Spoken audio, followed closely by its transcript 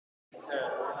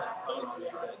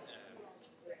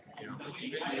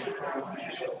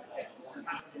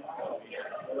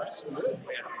It's good.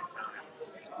 We had a good time.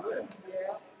 It's good.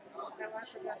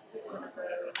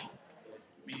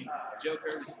 Me, Joe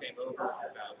Curtis came over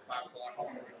about 5 o'clock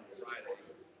on Friday,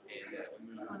 and we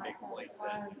moved to a big place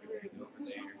that we were going over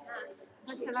there. So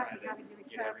still trying to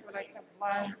get everything wrapped up.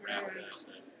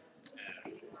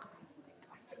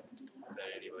 But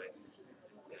anyways,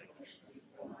 it's a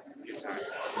good time.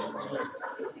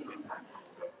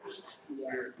 So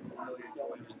we're really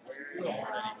enjoying it.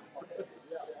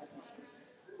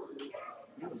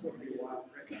 I'm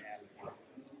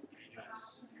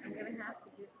going to have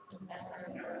to get some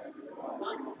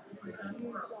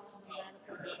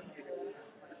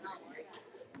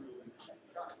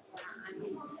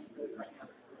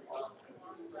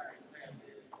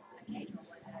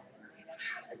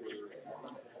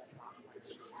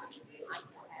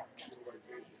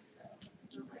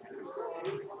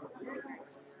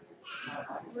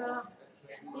well,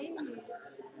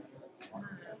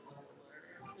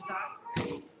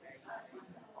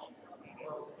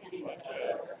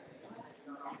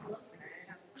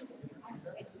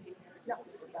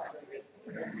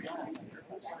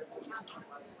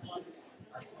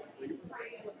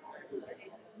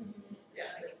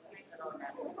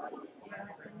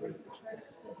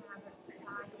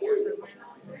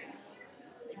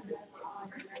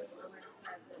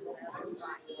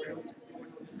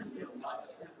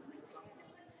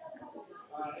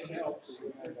 It helps.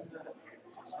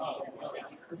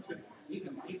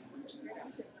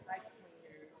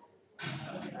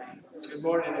 Good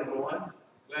morning, everyone.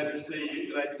 Glad to see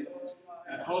you. Glad you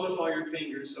hold up all your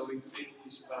fingers so we can see if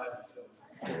you survived.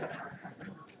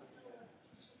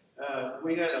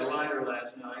 We had a lighter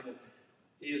last night, and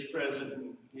he is present,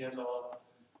 and he has all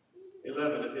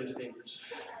 11 of his fingers.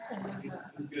 He's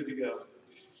good to go.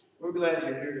 We're glad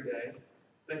you're here today.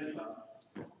 Thank you, Tom.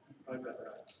 Probably about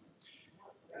right.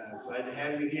 Glad to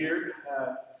have you here.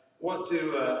 Want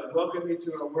to welcome you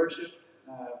to our worship.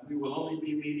 We will only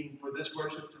be meeting for this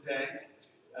worship today.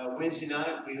 Wednesday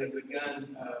night, we have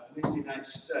begun Wednesday night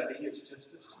study. It's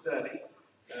just a study,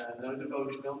 no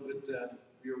devotional, but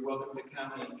you're welcome to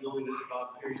come and enjoy this.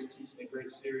 Bob Perry's teaching a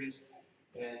great series,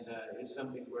 and it's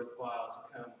something worthwhile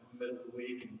to come in the middle of the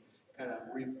week and kind of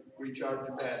recharge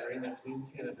your battery, and that's the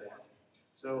intent of that.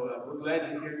 So we're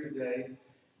glad you're here today.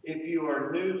 If you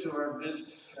are new to our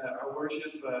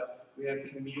worship, we have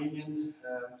communion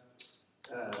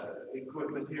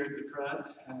equipment here at the front,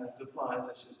 supplies,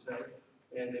 I should say.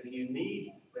 And if you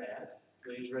need that,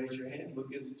 please raise your hand. We'll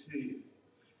give it to you.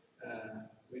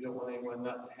 We don't want anyone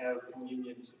not to have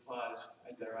communion supplies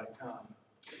at the right time.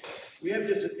 We have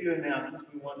just a few announcements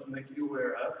we want to make you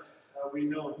aware of. We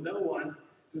know of no one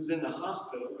who's in the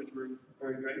hospital, which we're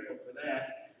very grateful for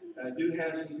that. Do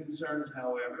have some concerns,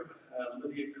 however.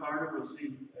 Lydia Carter will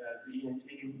see the ENT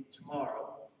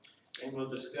tomorrow, and we'll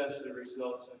discuss the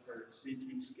results of her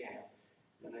CT scan.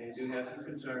 And they do have some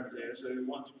concerns there, so we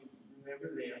want to remember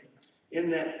them. In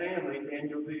that family,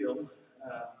 Daniel Beal,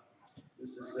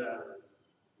 this is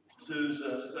Sue's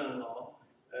son-in-law,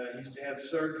 used to have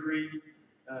surgery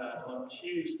on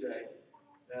Tuesday.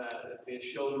 It'd be a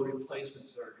shoulder replacement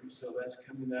surgery, so that's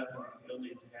coming up, and he'll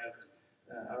need to have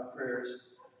our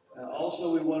prayers.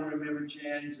 Also, we want to remember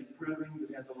Chad, who's improving, but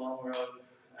has a long road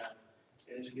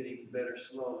and is getting better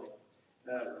slowly.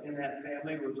 In that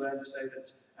family, we're glad to say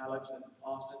that Alex and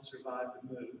Austin survived the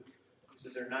move. So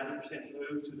they're 90%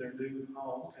 moved to their new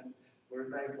home, and we're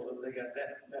thankful that they got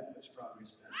that much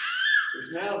progress done.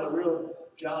 There's now the real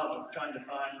job of trying to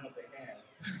find what they have.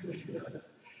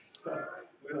 So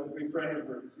we'll be praying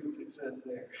for good success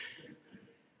there.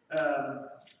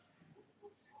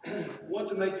 Want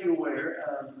to make you aware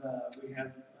of we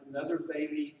have another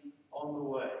baby on the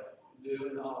way, due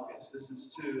in August. This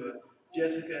is to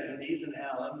Jessica and Ethan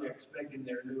Allen. They're expecting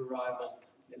their new arrival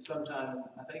in sometime,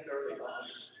 I think, early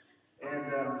August.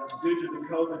 And due to the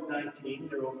COVID-19,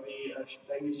 there will be a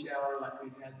baby shower like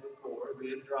we've had before. It'll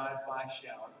be a drive-by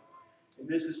shower. And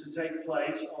this is to take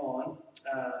place on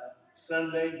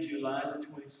Sunday, July the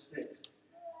 26th.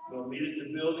 We'll meet at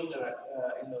the building,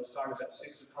 and it'll start about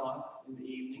 6 o'clock in the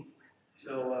evening.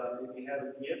 So if you have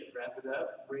a gift, wrap it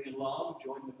up, bring it along,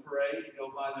 join the parade, go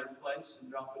by their place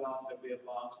and drop it off. There'll be a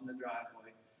box in the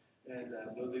driveway. And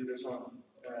we'll do this on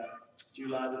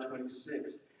July the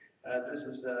 26th. This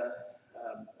is a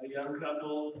young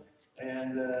couple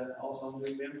and also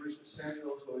new members of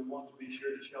Central, so we want to be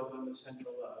sure to show them the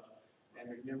Central love and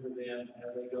remember them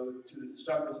as they go to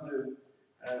start this new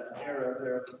era of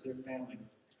their family.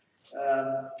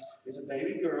 It's a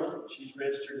baby girl. She's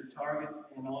registered at Target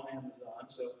and on Amazon,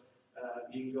 so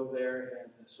you can go there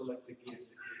and select a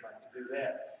gift if you'd like to do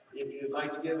that. If you'd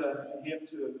like to give a gift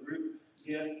to a group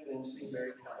gift, then see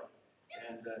Mary Kelly.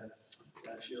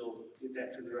 And she'll get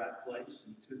that to the right place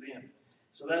and to them.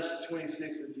 So that's the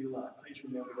 26th of July. Please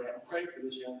remember that and pray for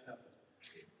this young couple.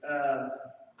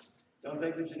 Don't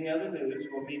think there's any other news.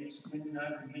 We'll meet Wednesday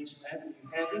night and mention that. If you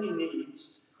have any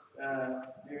needs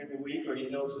during the week, or you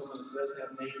know someone that does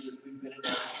have needs that we've been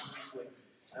announcing weekly,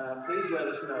 please let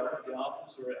us know at the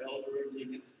office or elder or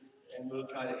deacon, and we'll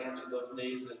try to answer those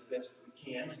needs as best we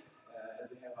can as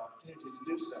we have opportunity to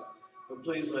do so. But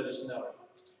please let us know.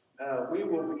 We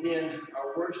will begin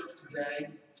our worship today.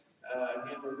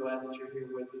 Again, we're glad that you're here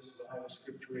with us. We'll have a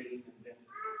scripture reading, and then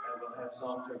we'll have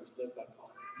psalm service led by Paul.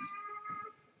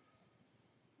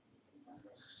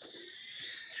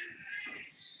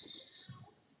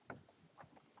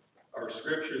 Our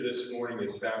scripture this morning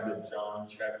is found in John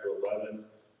chapter 11,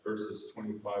 verses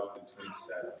 25 through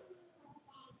 27.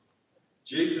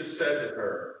 Jesus said to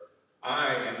her,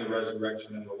 I am the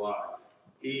resurrection and the life.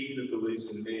 He who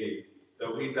believes in me,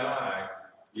 though he die,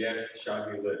 yet shall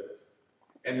he live.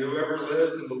 And whoever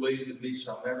lives and believes in me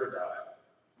shall never die.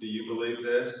 Do you believe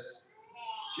this?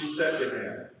 She said to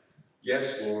him,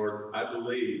 Yes, Lord, I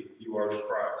believe you are the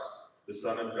Christ, the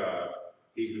Son of God,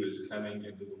 he who is coming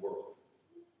into the world.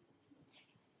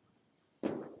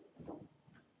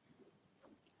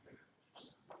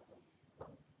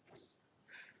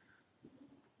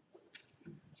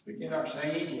 Begin our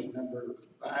singing with number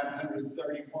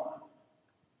 531.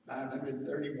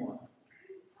 531.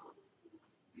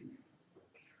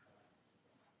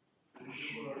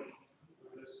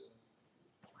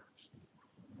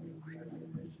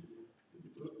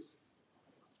 Books.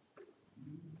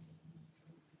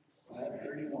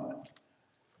 531.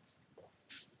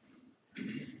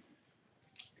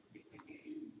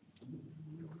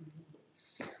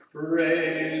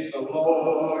 Praise the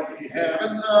Lord, ye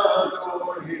heavens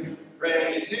adore him.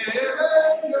 Praise him,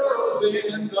 angels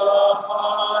in the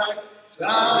high,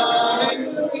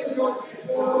 sounding rejoice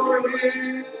before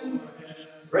him.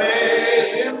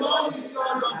 Praise him, all ye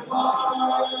stars of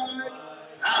light.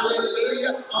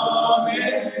 Hallelujah,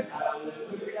 amen.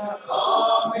 Hallelujah,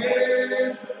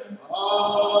 amen.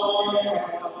 Amen.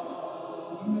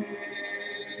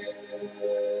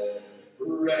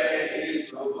 Praise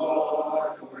the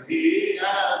Lord, for he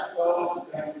has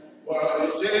spoken.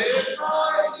 Was his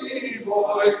mighty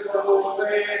voice so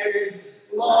saying,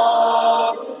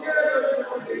 laws of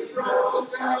shall be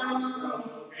broken,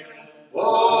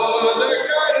 for the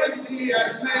guidance he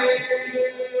has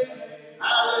made.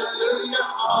 Hallelujah,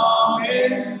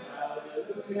 amen.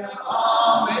 Hallelujah,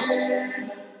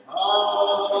 amen.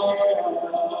 Amen.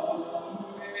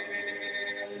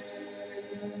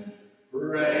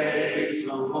 Praise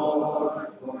the Lord,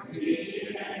 for he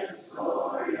is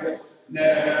glorious.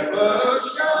 Never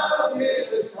shall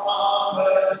his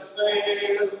promise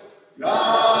fail.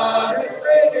 God hath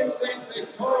made his saints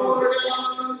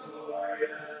victorious.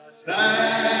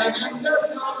 Stand and death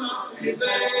shall not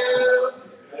prevail.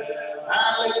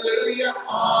 Hallelujah,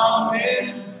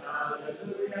 amen.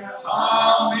 Hallelujah,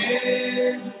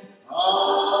 amen.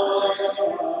 Amen.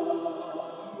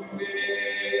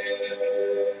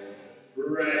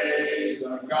 Praise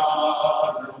the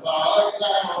God of our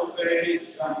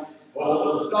salvation.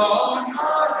 Hosts on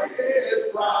high his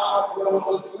proud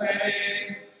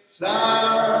proclaim.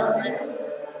 Son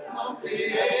of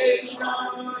creation,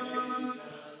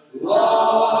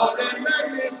 Lord, and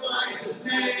magnify his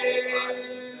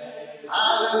name.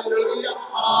 Hallelujah,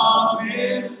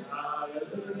 amen.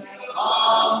 Hallelujah,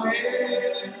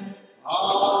 amen.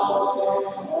 Amen.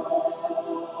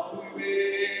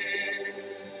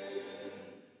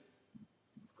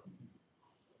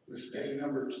 We're staying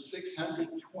number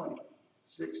 620.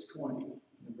 620.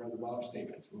 And Brother Bob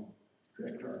Stevens will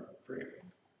direct our prayer.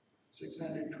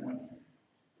 620.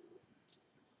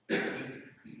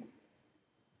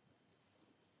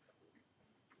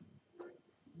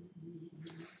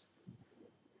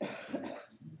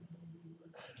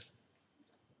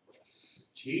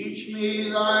 Teach me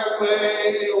thy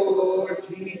way, O Lord,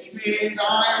 teach me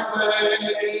thy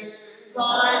way.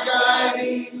 Thy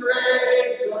guiding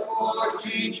grace, O Lord,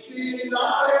 teach me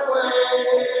thy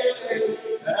way.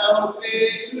 Help me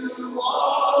to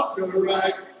walk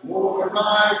aright, more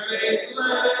by faith,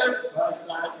 less by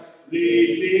sight.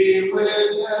 Lead me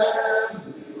with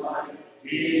every light,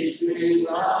 teach me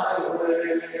thy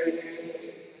way.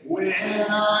 When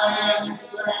I am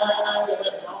sad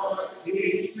at heart,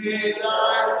 teach me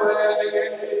thy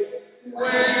way.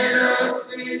 When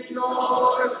earthly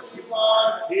joys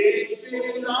depart, teach me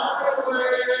thy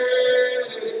way.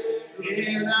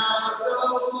 In hours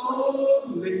of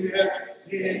loneliness,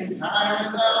 in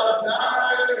times of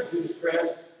dire distress,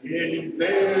 in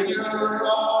failure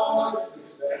always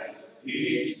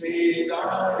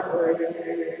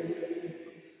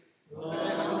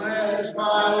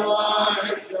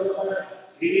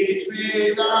teach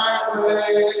me thy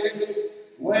way.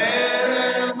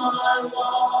 Where my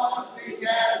lot be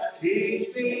cast,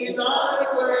 teach me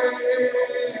thy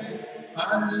way.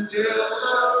 Until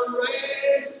the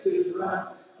race is run,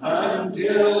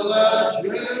 until the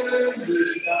journey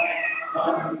is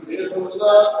done, until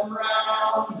the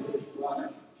round is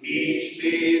won, teach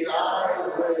me thy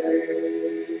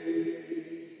way.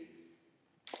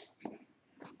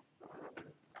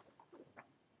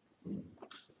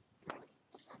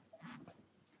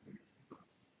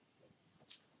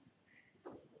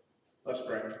 Let's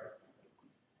pray.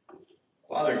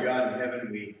 Father God in heaven,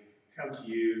 we come to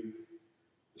you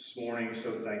this morning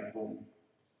so thankful.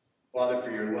 Father,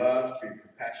 for your love, for your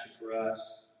compassion for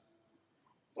us.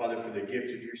 Father, for the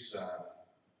gift of your Son.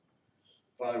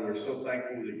 Father, we're so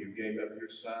thankful that you gave up your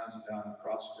Son to die on the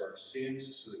cross for our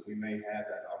sins so that we may have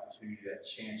that opportunity, that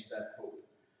chance, that hope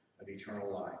of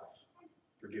eternal life.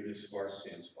 Forgiveness of our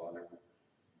sins, Father.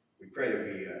 We pray that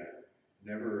we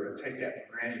never take that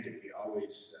for granted, that we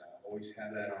always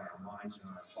have that on our minds and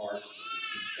on our hearts, and we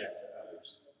teach that to others.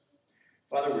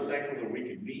 Father, we're thankful that we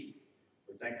can meet.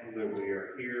 We're thankful that we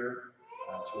are here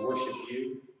to worship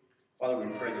you. Father,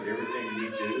 we pray that everything we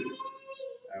do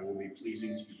will be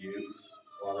pleasing to you,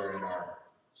 Father, in our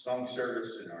song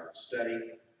service, in our study,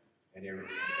 and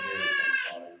everything,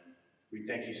 Father. We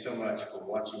thank you so much for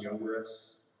watching over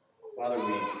us. Father,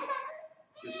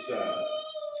 this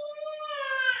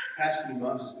past few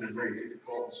months has been very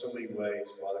difficult in so many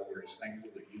ways. Father, we're just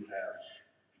thankful that you have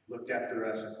looked after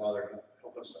us, and Father,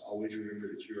 help us to always remember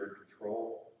that you are in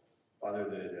control. Father,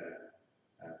 that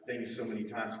things so many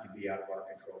times can be out of our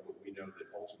control, but we know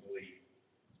that ultimately,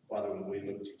 Father, when we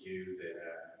look to you,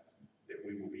 that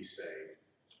we will be saved.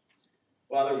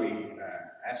 Father, we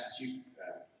ask that you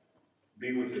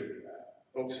be with the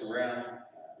folks around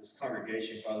this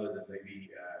congregation, Father, that may be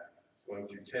going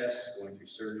through tests, going through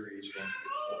surgeries, going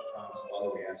through difficult times.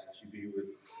 Father, we ask that you be with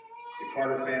the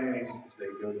Carter family as they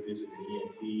go to visit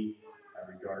the ENT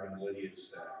regarding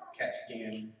Lydia's CAT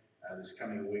scan this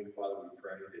coming week. Father, we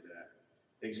pray that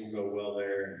things will go well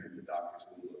there and that the doctors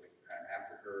will look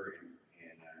after her.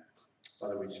 And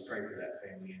Father, we just pray for that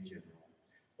family in general.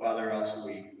 Father, also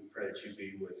we pray that you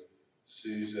be with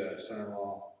Sue's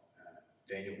son-in-law,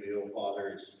 Daniel Bill,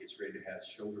 Father, as he gets ready to have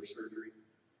shoulder surgery.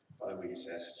 Father, we just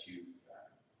ask that you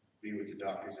be with the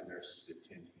doctors and nurses that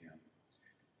attend to him.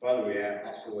 Father, we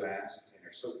also ask and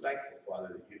are so thankful, Father,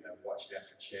 that you have watched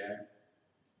after Chad.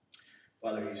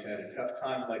 Father, he's had a tough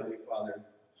time lately, Father,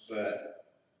 but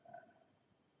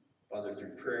Father,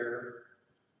 through prayer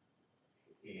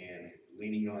and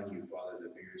leaning on you, Father, the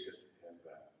Bears have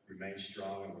remained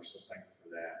strong, and we're so thankful for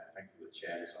that. Thankful that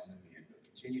Chad is on the mend. But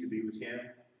continue to be with him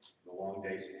in the long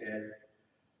days ahead,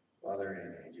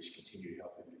 Father, and just continue to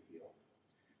help him to heal.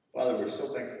 Father, we're so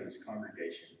thankful for this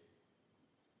congregation.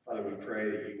 Father, we pray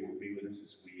that you will be with us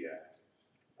as we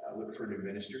look for a new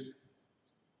minister.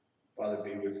 Father,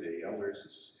 be with the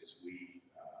elders as we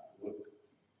look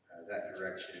that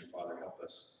direction. And Father, help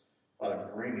us. Father,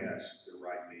 bring us the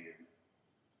right man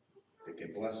that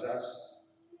can bless us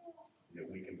and that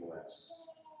we can bless.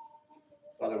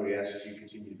 Father, we ask that you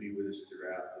continue to be with us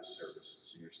throughout this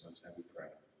service. In your Son's name we pray.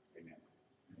 Amen.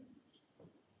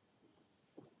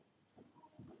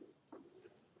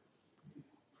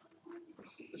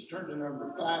 Let's turn to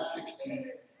number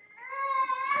 516.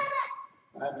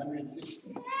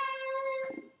 516.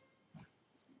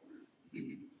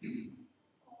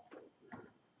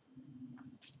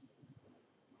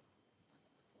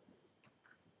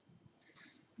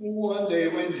 One day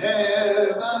when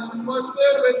heaven was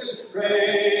filled with his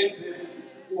praises,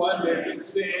 one day when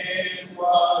sin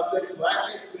was as black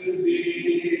as could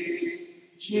be,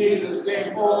 Jesus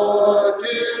came forth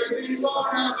to be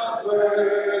born of a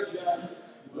virgin.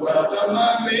 Welcome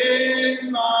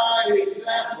amid my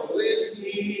example is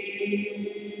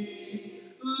he.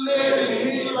 Living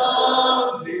he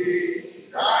loved me,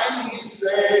 dying he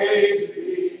saved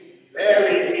me,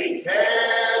 buried he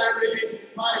carried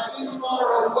my sins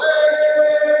far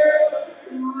away,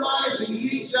 rising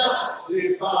he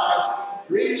justified,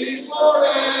 freely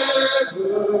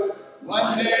forever.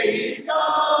 One day he's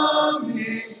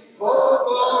coming,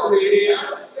 oh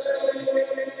glorious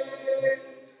day.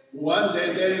 One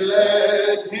day they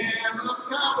led him up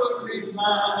Calvary's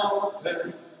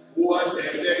mountain. One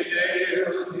day they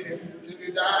nailed him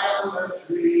to die on a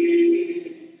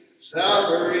tree.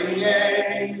 Suffering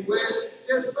anguish,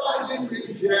 despised and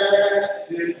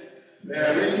rejected,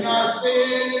 bearing our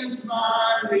sins,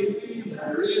 my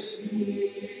Redeemer is he.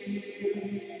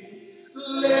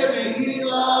 Living he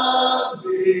loved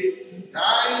me,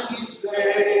 dying he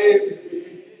saved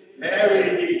me,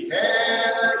 buried he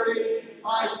carried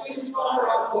my sins sins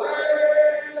far away.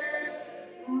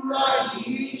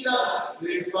 Rightly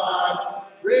justified,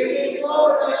 freely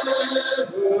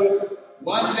forever.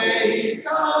 One day he's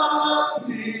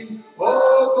coming,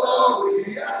 oh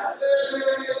glorious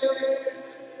day.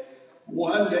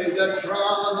 One day the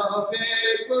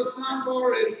trumpet will sound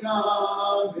for his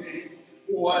coming.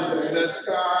 One day the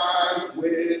skies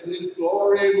with his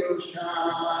glory will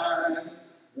shine.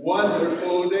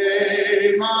 Wonderful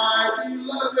day, my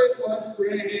beloved was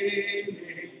bringing.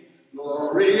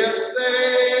 Glorious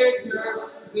Savior,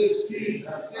 this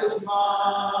Jesus is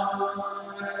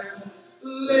mine.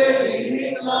 Living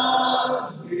he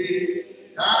loved me,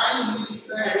 dying he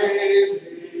saved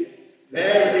me.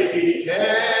 There he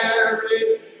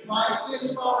carried my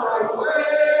sins far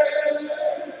away.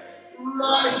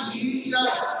 Right he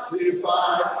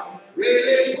justified,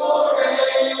 freely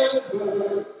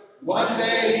forever. One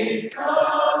day he's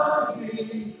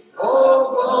coming,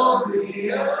 oh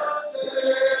glorious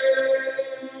day.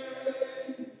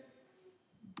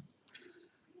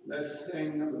 Let's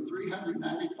sing number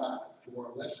 395 for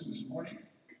our lesson this morning.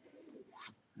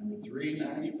 Number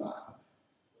 395.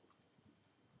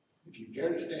 If you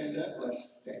care to stand up,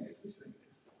 let's stand as we sing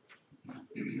this.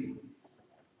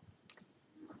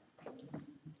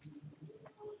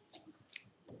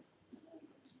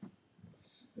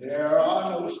 There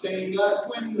are no stained glass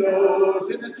windows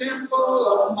in the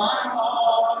temple of my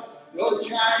heart. No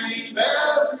chiming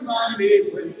bells remind me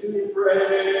when to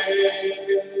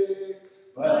pray.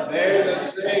 But there the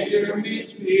Savior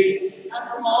meets me, and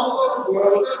from all the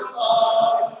world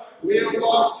apart, we'll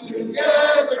walk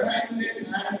together hand in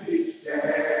hand each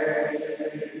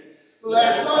day.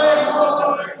 Let my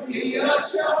heart be a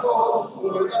chapel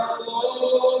for the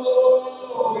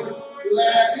Lord.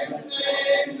 Let his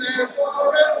name there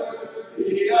forever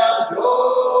be adored.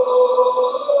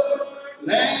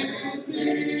 Let it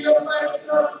be a place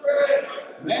of prayer.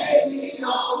 May he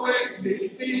always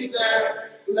meet me there.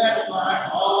 Let my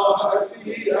heart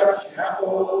be a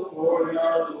chapel for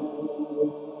the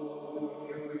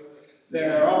Lord.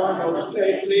 There are no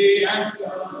stately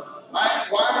anthems, my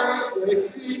choir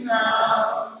greatly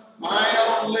now. My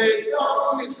only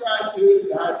song is Christ who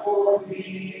died for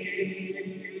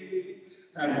me.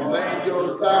 And while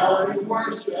angels bow in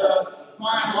worship,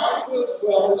 my heart will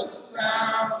swell the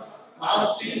sound.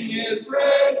 I'll sing his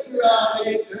praise throughout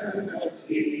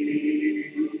eternity.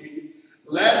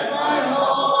 Let my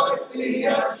heart be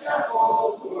a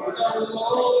chapel for the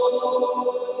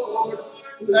Lord.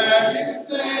 Let his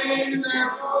name there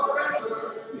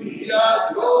forever be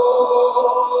adored.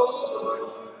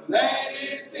 Let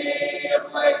it be a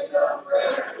place of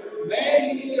prayer.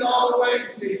 May he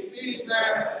always meet me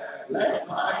there. Let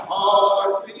my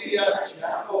heart be a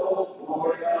chapel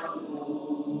for the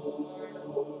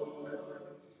Lord.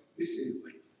 Be seated,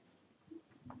 please.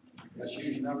 Let's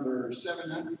use number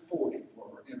 740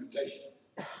 for invitation.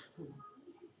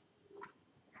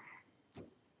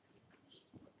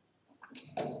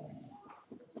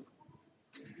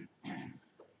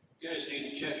 You guys need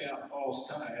to check out Paul's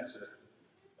tie. That's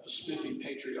a spiffy,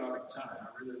 patriotic tie. I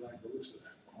really like the looks of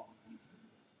that, Paul.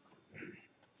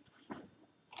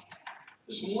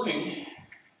 This morning,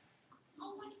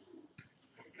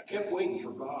 I kept waiting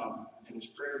for Bob in his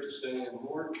prayer to say,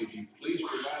 Lord, could you please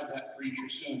provide that preacher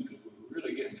soon, because we were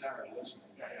really getting tired of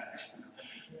listening to that.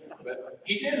 But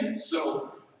he didn't,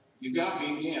 so you got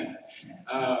me again.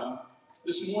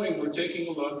 This morning, we're taking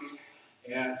a look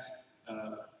at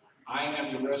I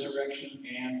am the resurrection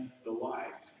and the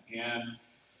life. And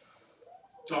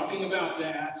talking about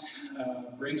that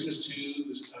brings us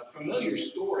to a familiar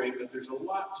story, but there's a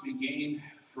lot to be gained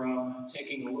from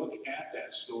taking a look at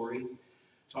that story,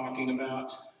 talking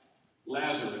about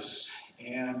Lazarus.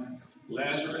 And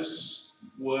Lazarus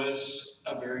was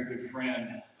a very good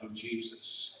friend of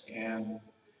Jesus. And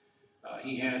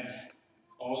he had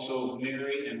also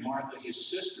Mary and Martha, his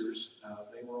sisters.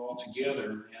 They were all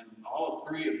together, and all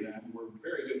three of them were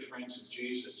very good friends of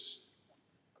Jesus.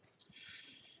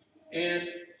 And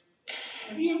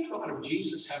have you ever thought of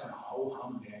Jesus having a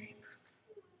ho-hum day?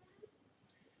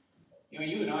 You know,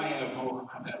 you and I I've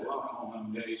had a lot of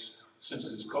ho-hum days since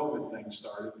this COVID thing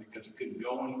started, because I couldn't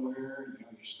go anywhere. You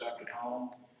know, you're stuck at home,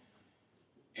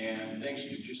 and things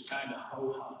are just kind of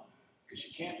ho-hum because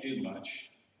you can't do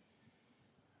much.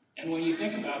 And when you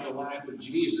think about the life of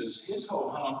Jesus, his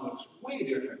ho-hum looks way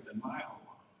different than my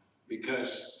ho-hum,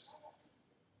 because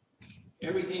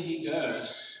everything he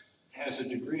does has a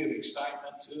degree of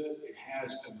excitement to it. It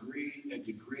has a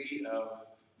degree of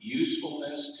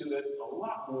usefulness to it, a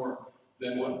lot more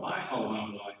than what my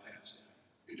ho-hum life has.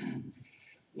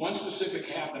 One specific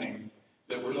happening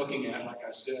that we're looking at, like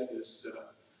I said, is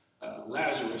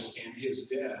Lazarus and his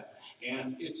death.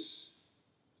 And it's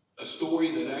a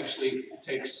story that actually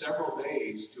takes several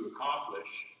days to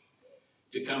accomplish,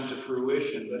 to come to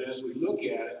fruition. But as we look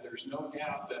at it, there's no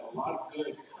doubt that a lot of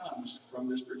good comes from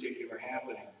this particular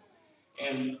happening.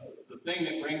 And the thing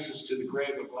that brings us to the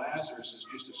grave of Lazarus is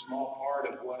just a small part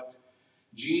of what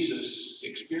Jesus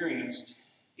experienced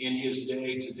in his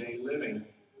day-to-day living.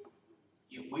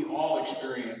 We all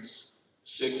experience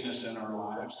sickness in our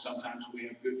lives. Sometimes we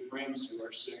have good friends who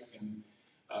are sick, and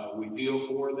we feel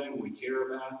for them, we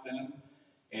care about them,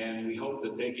 and we hope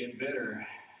that they get better.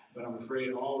 But I'm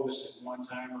afraid all of us at one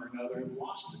time or another have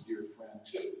lost a dear friend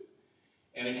too.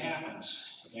 And it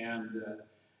happens. And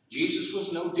Jesus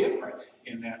was no different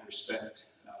in that respect.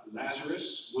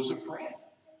 Lazarus was a friend.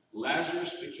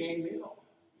 Lazarus became ill.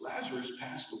 Lazarus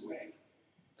passed away.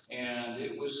 And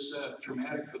it was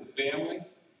traumatic for the family.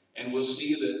 And we'll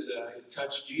see that it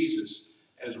touched Jesus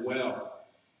as well.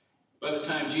 By the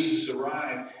time Jesus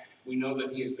arrived, we know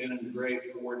that he had been in the grave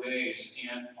 4 days.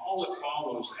 And all that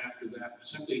follows after that,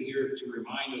 simply here to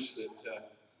remind us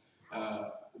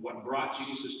that what brought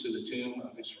Jesus to the tomb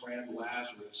of his friend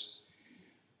Lazarus.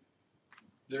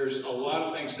 There's a lot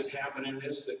of things that happen in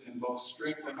this that can both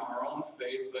strengthen our own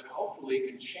faith, but hopefully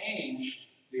can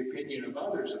change the opinion of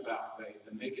others about faith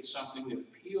and make it something that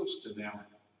appeals to them.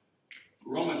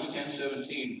 Romans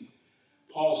 10:17,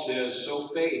 Paul says, so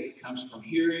faith comes from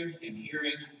hearing, and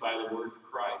hearing by the word of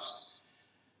Christ.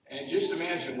 And just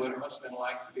imagine what it must have been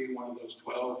like to be one of those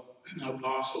 12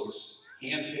 apostles,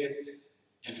 handpicked,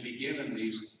 and to be given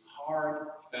these hard,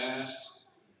 fast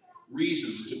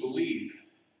reasons to believe.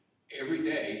 Every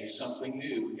day, something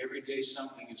new. Every day,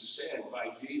 something is said by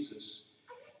Jesus.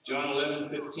 John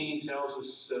 11:15 tells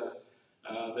us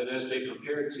that as they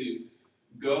prepared to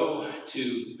go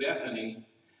to Bethany,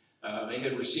 they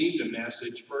had received a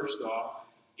message, first off,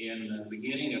 in the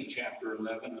beginning of chapter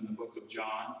 11 in the book of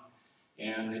John.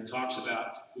 And it talks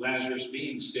about Lazarus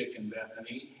being sick in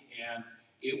Bethany. And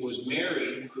it was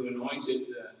Mary who anointed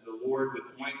the Lord with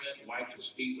ointment, wiped his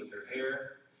feet with her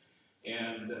hair,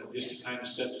 and just to kind of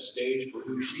set the stage for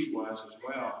who she was as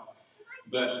well.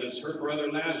 But it's her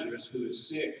brother Lazarus who is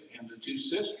sick, and the two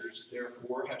sisters,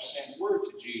 therefore, have sent word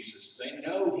to Jesus. They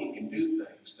know he can do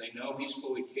things. They know he's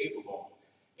fully capable,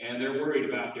 and they're worried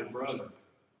about their brother.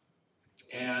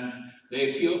 And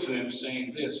they appeal to him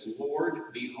saying this,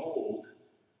 Lord, behold,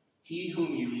 he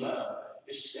whom you love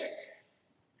is sick.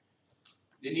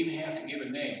 Didn't even have to give a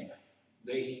name.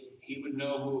 He would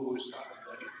know who it was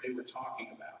they were talking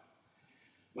about.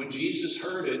 When Jesus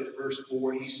heard it, verse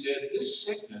 4, he said, this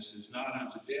sickness is not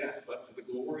unto death, but for the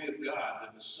glory of God,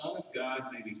 that the Son of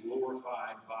God may be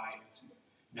glorified by it.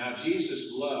 Now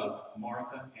Jesus loved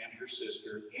Martha and her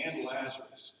sister and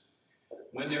Lazarus.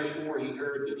 When therefore he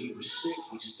heard that he was sick,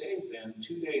 he stayed then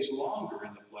 2 days longer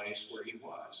in the place where he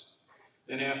was.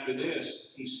 Then after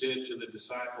this, he said to the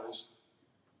disciples,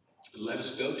 let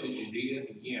us go to Judea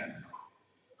again.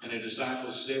 And the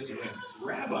disciples said to him,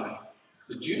 Rabbi,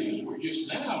 the Jews were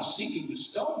just now seeking to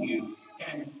stone you,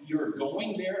 and you're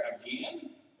going there again?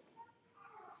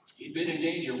 He'd been in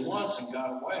danger once and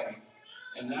got away,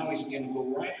 and now he's going to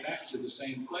go right back to the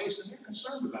same place, and they're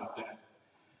concerned about that.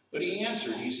 But he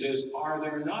answered, he says, are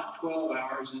there not 12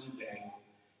 hours in a day?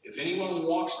 If anyone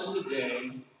walks in the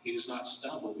day, he does not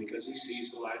stumble because he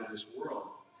sees the light of this world.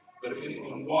 But if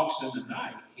anyone walks in the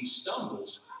night, he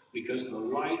stumbles because the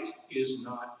light is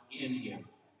not in him.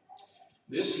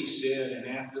 This he said, and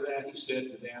after that he said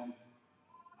to them,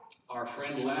 our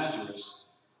friend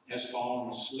Lazarus has fallen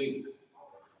asleep,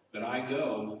 but I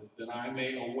go that I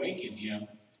may awaken him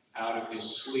out of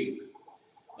his sleep.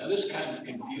 Now this kind of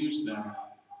confused them.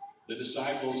 The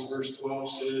disciples, verse 12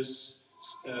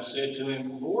 said to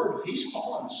him, Lord, if he's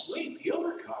fallen asleep, he'll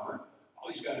recover. All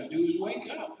he's got to do is wake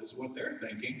up, is what they're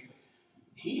thinking.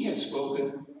 He had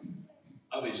spoken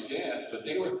of his death, but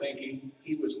they were thinking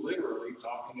he was literally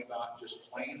talking about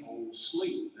just plain old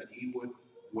sleep, that he would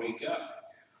wake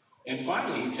up. And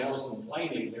finally, he tells them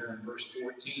plainly there in verse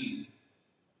 14,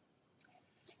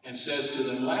 and says to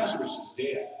them, Lazarus is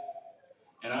dead,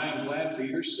 and I am glad for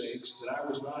your sakes that I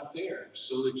was not there,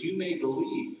 so that you may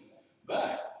believe.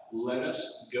 But let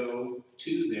us go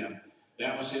to them.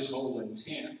 That was his whole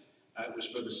intent. It was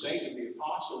for the sake of the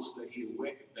apostles that he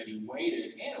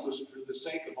waited, and it was for the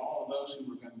sake of all of those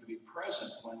who were going to be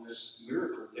present when this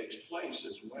miracle takes place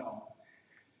as well.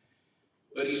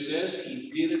 But he says he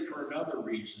did it for another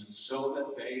reason, so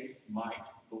that they might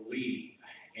believe.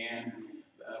 And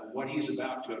what he's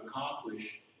about to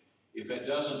accomplish, if it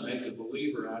doesn't make a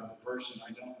believer out of a person,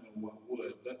 I don't know what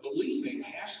would. But believing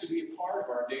has to be a part of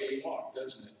our daily walk,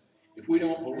 doesn't it? If we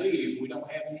don't believe, we don't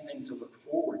have anything to look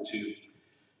forward forward to. If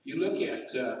you look at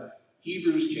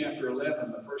Hebrews chapter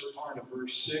 11, the first part of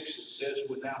verse 6, it says,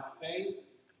 without faith,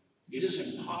 it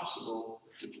is impossible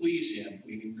to please him,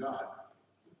 meaning God.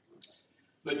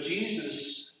 But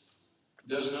Jesus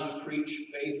does not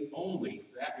preach faith only.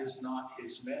 That is not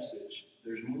his message.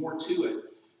 There's more to it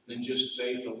than just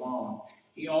faith alone.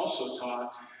 He also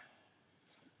taught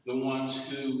the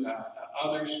ones who,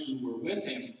 others who were with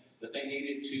him, that they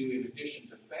needed to, in addition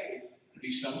to faith, be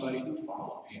somebody who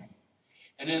followed him.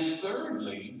 And then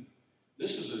thirdly,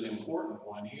 this is an important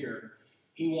one here,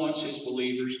 he wants his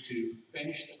believers to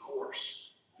finish the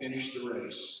course, finish the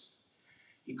race.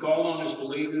 He called on his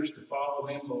believers to follow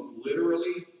him both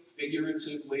literally,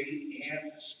 figuratively,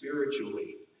 and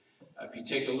spiritually. If you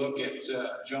take a look at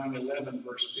John 11,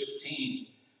 verse 15,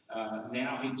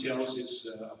 now he tells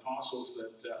his apostles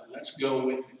that let's go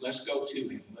to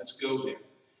him, let's go there.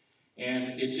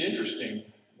 And it's interesting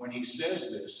when he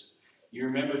says this. You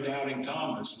remember doubting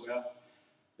Thomas? Well,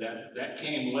 that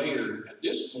came later. At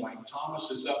this point,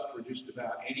 Thomas is up for just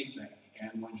about anything.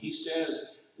 And when he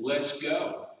says, let's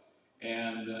go,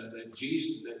 and that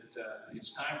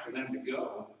it's time for them to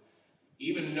go,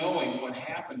 even knowing what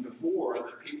happened before,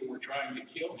 that people were trying to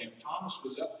kill him, Thomas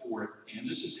was up for it. And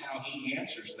this is how he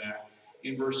answers that.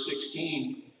 In verse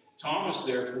 16, Thomas,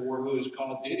 therefore, who is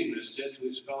called Didymus, said to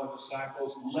his fellow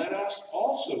disciples, let us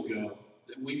also go,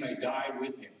 that we may die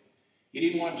with him. He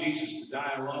didn't want Jesus to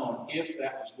die alone if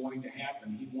that was going to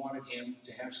happen. He wanted him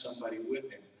to have somebody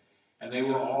with him. And they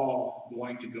were all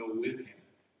going to go with him.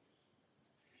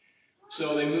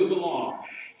 So they move along,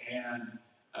 and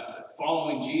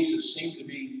following Jesus seemed to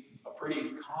be a pretty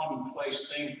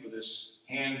commonplace thing for this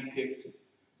hand-picked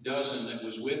dozen that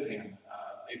was with him.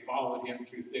 They followed him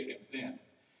through thick and thin.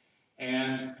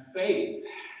 And faith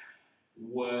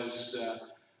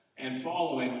and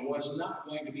following was not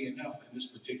going to be enough in this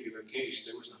particular case.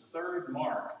 There was a third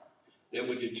mark that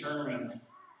would determine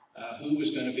who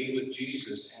was going to be with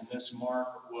Jesus, and this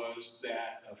mark was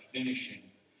that of finishing.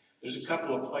 There's a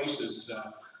couple of places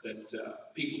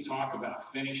that people talk about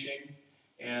finishing,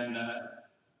 and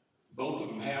both of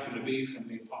them happen to be from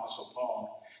the Apostle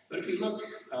Paul. But if you look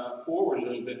forward a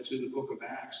little bit to the book of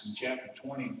Acts in chapter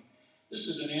 20, this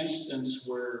is an instance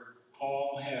where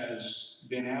Paul has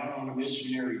been out on a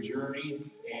missionary journey,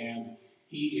 and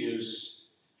he is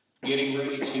getting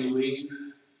ready to leave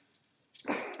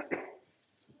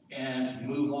and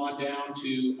move on down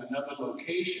to another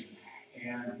location.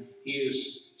 And he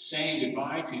is saying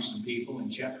goodbye to some people in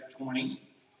chapter 20.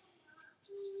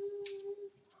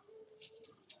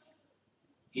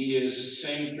 He is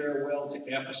saying farewell to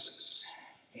Ephesus.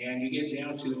 And you get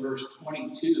down to verse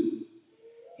 22.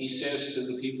 He says to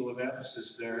the people of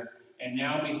Ephesus there, and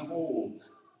now behold,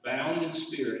 bound in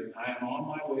spirit, I am on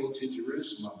my way to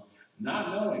Jerusalem, not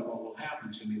knowing what will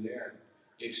happen to me there,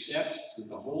 except that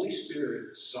the Holy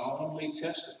Spirit solemnly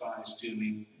testifies to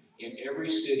me in every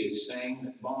city, saying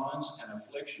that bonds and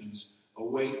afflictions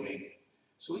await me.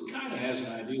 So he kind of has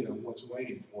an idea of what's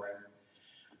waiting for him.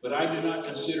 But I do not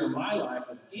consider my life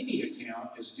of any account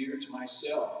as dear to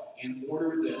myself, in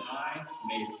order that I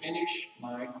may finish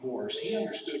my course. He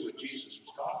understood what Jesus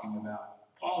was talking about.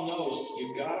 Paul knows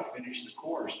you've got to finish the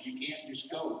course. You can't just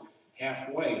go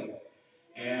halfway.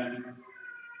 And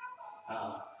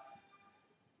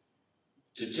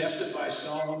to testify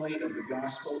solemnly of the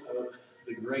gospel of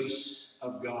the grace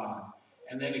of God.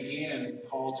 And then again,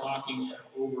 Paul talking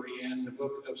over in the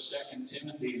book of 2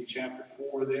 Timothy in chapter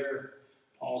 4 there,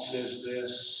 Paul says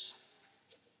this.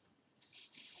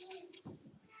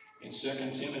 In 2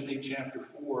 Timothy chapter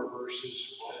 4,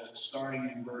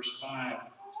 starting in verse 5,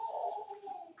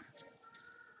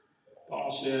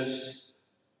 Paul says,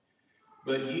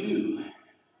 but you,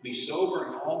 be sober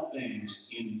in all things,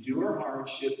 endure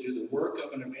hardship, do the work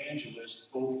of an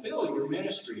evangelist, fulfill your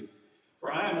ministry.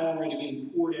 For I am already being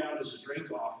poured out as a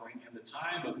drink offering, and the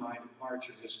time of my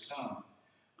departure has come.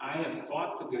 I have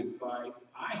fought the good fight.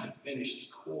 I have finished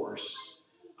the course.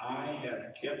 I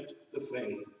have kept the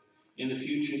faith. In the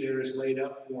future there is laid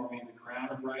up for me the crown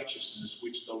of righteousness,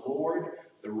 which the Lord,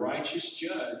 the righteous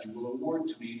judge, will award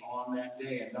to me on that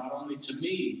day, and not only to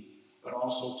me, but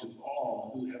also to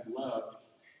all who have loved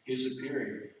his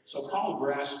appearing. So Paul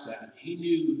grasped that. He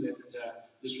knew that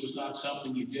this was not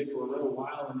something you did for a little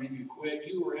while and then you quit.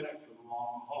 You were in it for the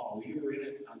long haul. You were in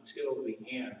it until the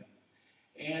end.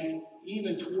 And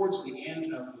even towards the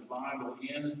end of the Bible,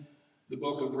 in the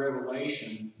book of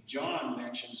Revelation, John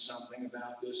mentions something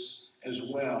about this as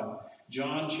well.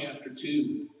 John chapter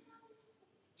 2,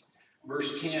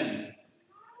 verse 10.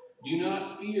 Do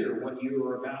not fear what you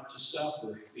are about to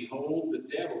suffer. Behold, the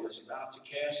devil is about to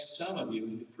cast some of you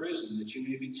into prison, that you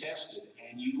may be tested,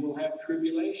 and you will have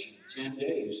tribulation 10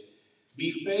 days.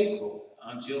 Be faithful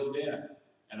until death,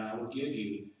 and I will give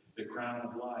you the crown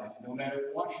of life. No matter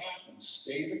what happens,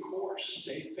 stay the course,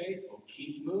 stay faithful,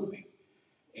 keep moving,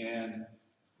 and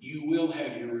you will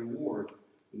have your reward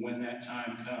when that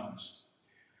time comes.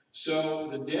 So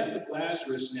the death of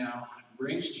Lazarus now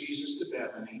brings Jesus to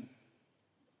Bethany,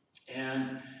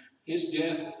 and his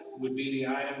death would be the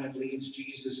item that leads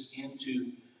Jesus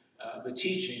into the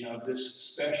teaching of this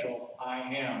special I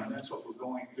am. And that's what we're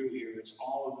going through here. It's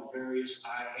all of the various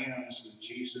I ams that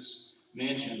Jesus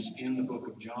mentions in the book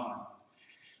of John.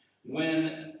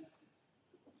 When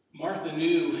Martha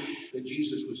knew that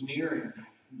Jesus was nearing,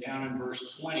 down in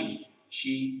verse 20,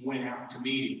 she went out to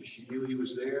meet him. She knew he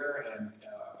was there and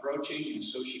approaching, and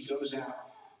so she goes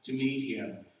out to meet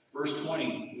him. Verse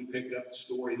 20, we picked up the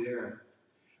story there.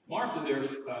 Martha,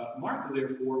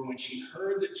 therefore, when she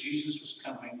heard that Jesus was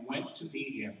coming, went to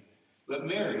meet him. But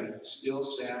Mary still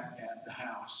sat at the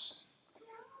house.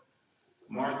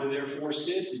 Martha, therefore,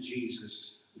 said to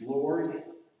Jesus, Lord,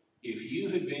 if you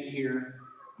had been here,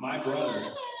 my brother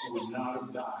would not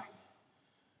have died.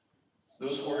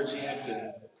 Those words had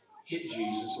to hit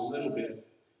Jesus a little bit,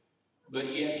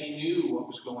 but yet he knew what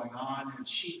was going on, and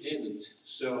she didn't.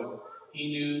 So he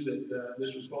knew that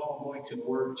this was all going to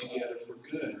work together for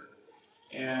good.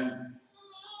 And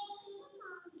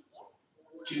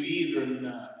to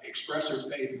even express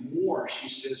her faith more, she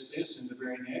says this in the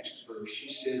very next verse. She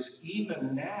says,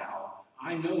 even now,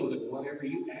 I know that whatever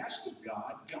you ask of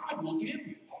God, God will give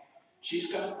you.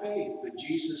 She's got faith that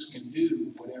Jesus can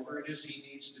do whatever it is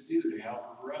he needs to do to help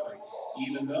her brother,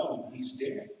 even though he's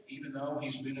dead, even though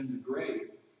he's been in the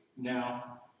grave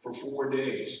now for 4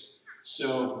 days.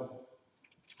 So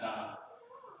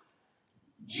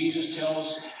Jesus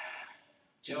tells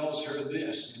her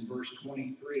this in verse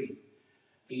 23.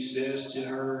 He says to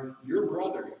her, your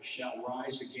brother shall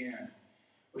rise again.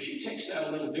 Well, she takes that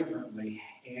a little differently,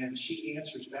 and she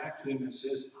answers back to him and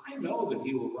says, I know that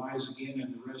he will rise again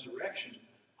in the resurrection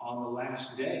on the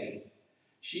last day.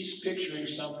 She's picturing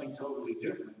something totally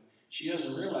different. She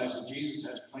doesn't realize that Jesus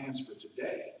has plans for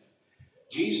today.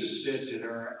 Jesus said to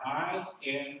her, I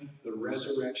am the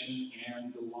resurrection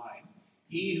and the life.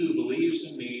 He who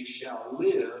believes in me shall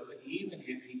live even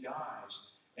if he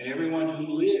dies. And everyone who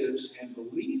lives and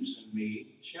believes in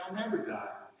me shall never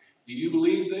die. Do you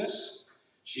believe this?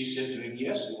 She said to him,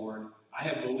 yes, Lord. I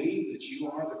have believed that you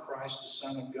are the Christ, the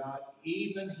Son of God,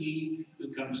 even he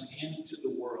who comes into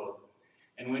the world.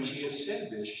 And when she had said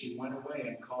this, she went away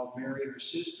and called Mary, her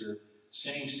sister,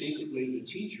 saying secretly, the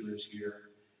teacher is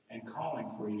here and calling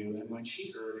for you. And when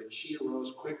she heard it, she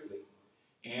arose quickly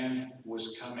and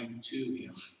was coming to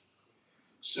him.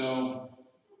 So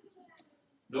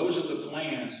those are the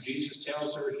plans. Jesus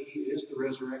tells her he is the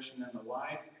resurrection and the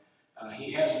life.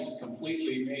 He hasn't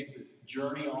completely made the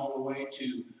journey all the way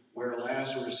to where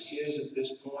Lazarus is at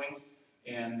this point.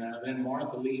 And then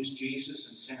Martha leaves Jesus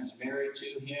and sends Mary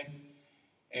to him.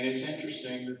 And it's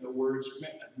interesting that the words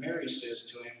Mary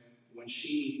says to him when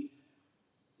she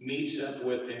meets up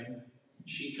with him,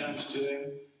 she comes to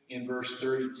him in verse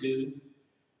 32,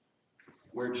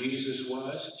 where Jesus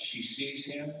was. She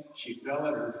sees him. She fell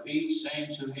at her feet,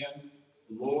 saying to him,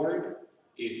 Lord,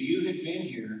 if you had been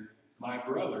here, my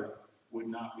brother would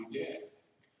not be dead.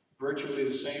 Virtually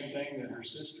the same thing that her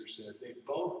sister said. They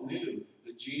both knew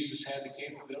that Jesus had the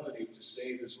capability to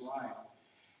save his life.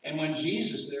 And when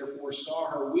Jesus therefore saw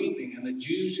her weeping, and the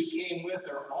Jews who came with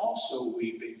her also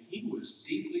weeping, he was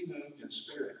deeply moved in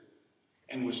spirit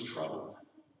and was troubled.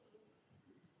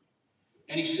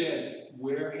 And he said,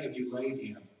 where have you laid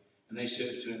him? And they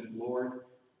said to him, Lord,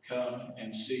 come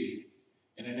and see.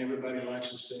 And then everybody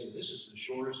likes to say, this is the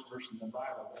shortest verse in the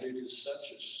Bible, but it is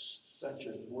such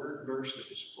a word verse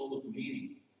that is full of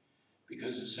meaning,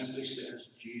 because it simply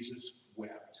says, Jesus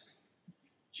wept.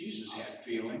 Jesus had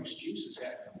feelings. Jesus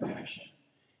had compassion.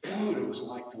 He knew what it was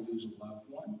like to lose a loved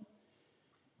one.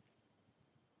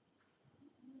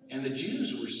 And the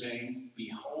Jews were saying,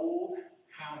 behold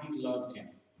how he loved him.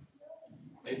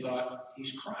 They thought,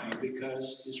 he's crying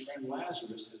because his friend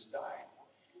Lazarus has died.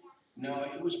 No,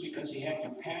 it was because he had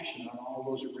compassion on all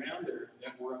those around there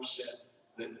that were upset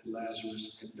that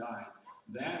Lazarus had died.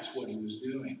 That's what he was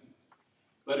doing.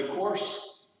 But of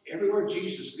course, everywhere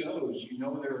Jesus goes, you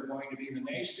know there are going to be the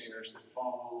naysayers that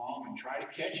follow along and try to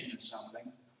catch him at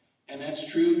something. And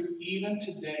that's true even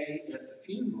today at the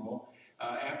funeral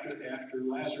after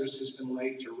Lazarus has been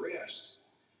laid to rest.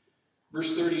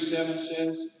 Verse 37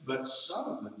 says, but some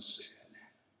of them said,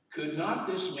 could not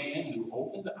this man who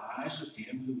opened the eyes of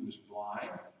him who was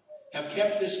blind have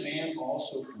kept this man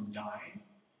also from dying?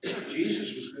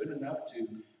 Jesus was good enough to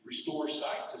restore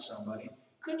sight to somebody.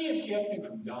 Couldn't he have kept him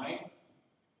from dying?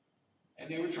 And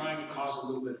they were trying to cause a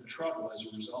little bit of trouble as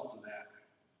a result of that.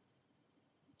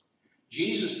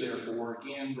 Jesus, therefore,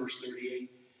 again, verse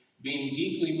 38, being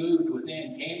deeply moved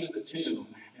within, came to the tomb.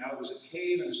 Now it was a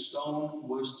cave, and a stone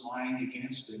was lying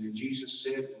against it. And Jesus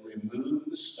said, remove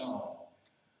the stone.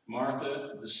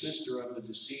 Martha, the sister of the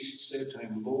deceased, said to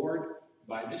him, Lord,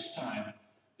 by this time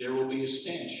there will be a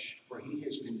stench, for he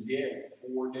has been dead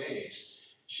 4 days.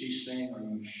 She's saying, are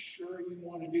you sure you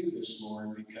want to do this,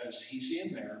 Lord? Because he's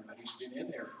in there, but he's been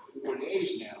in there for 4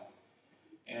 days now.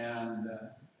 And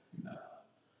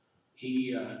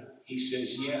he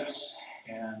says yes,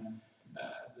 and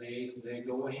they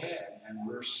go ahead. And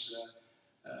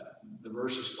the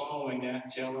verses following that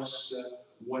tell us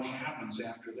what happens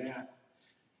after that.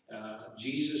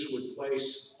 Jesus would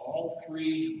place all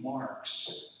 3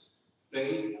 marks,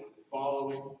 faith,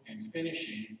 following, and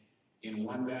finishing, in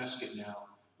one basket now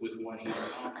with what he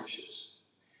accomplishes.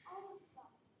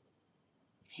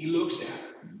 He looks at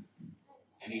her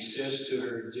and he says to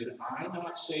her, did I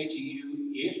not say to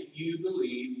you, if you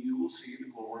believe, you will see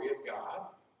the glory of God?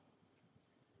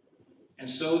 And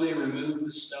so they removed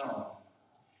the stone.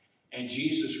 And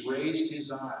Jesus raised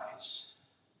his eyes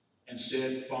and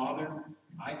said, Father,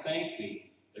 I thank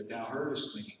thee that thou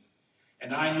heardest me.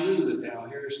 And I knew that thou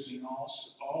hearest me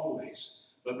always.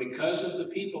 But because of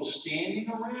the people standing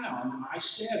around, I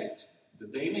said it,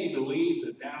 that they may believe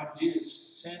that thou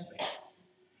didst send me.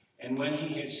 And when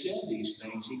he had said these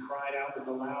things, he cried out with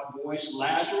a loud voice,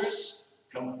 Lazarus,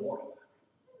 come forth.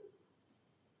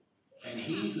 And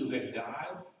he who had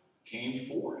died came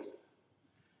forth,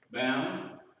 bound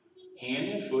hand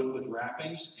and foot with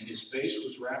wrappings, and his face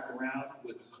was wrapped around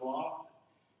with a cloth.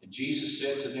 And Jesus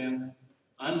said to them,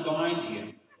 unbind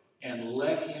him and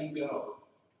let him go.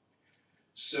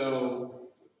 So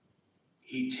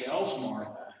he tells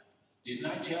Martha, didn't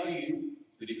I tell you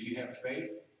that if you have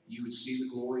faith, you would see the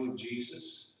glory of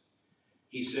Jesus?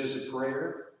 He says a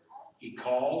prayer. He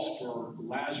calls for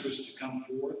Lazarus to come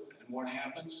forth. And what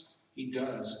happens? He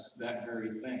does that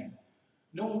very thing.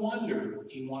 No wonder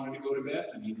he wanted to go to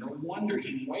Bethany. No wonder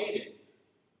he waited,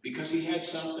 because he had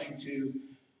something to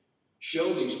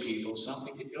show these people,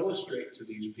 something to illustrate to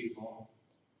these people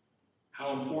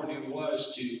how important it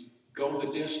was to go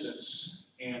the distance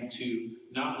and to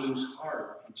not lose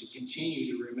heart and to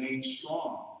continue to remain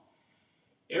strong.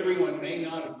 Everyone may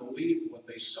not have believed what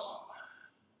they saw,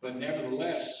 but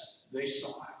nevertheless, they saw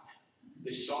it.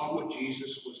 They saw what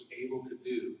Jesus was able to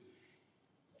do.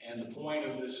 And the point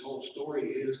of this whole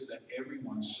story is that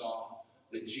everyone saw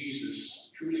that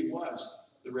Jesus truly was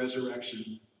the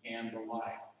resurrection and the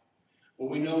life. Well,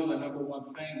 we know the number one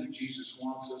thing that Jesus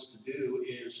wants us to do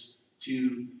is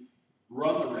to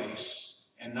run the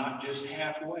race, and not just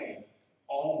halfway,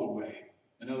 all the way.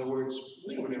 In other words,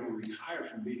 we don't ever retire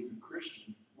from being a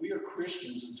Christian. We are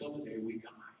Christians until the day we die.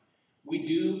 We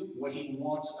do what he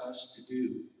wants us to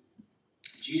do.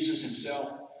 Jesus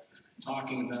himself,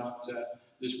 talking about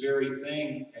this very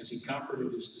thing as he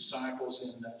comforted his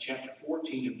disciples in chapter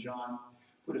 14 of John,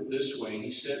 put it this way.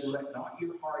 He said, let not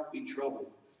your heart be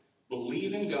troubled.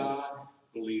 Believe in God,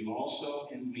 believe also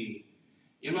in me.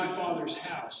 In my Father's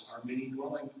house are many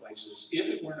dwelling places. If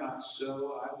it were not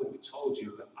so, I would have told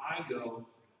you, but I go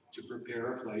to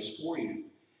prepare a place for you.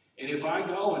 And if I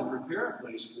go and prepare a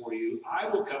place for you, I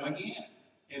will come again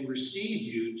and receive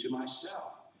you to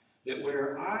myself, that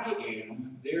where I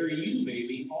am, there you may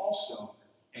be also,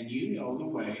 and you know the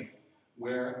way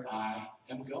where I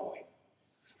am going.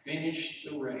 Finish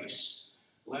the race.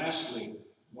 Lastly,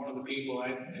 one of the people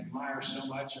I admire so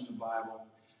much in the Bible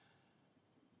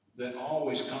that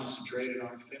always concentrated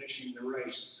on finishing the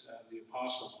race, the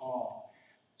Apostle Paul.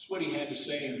 It's what he had to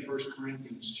say in 1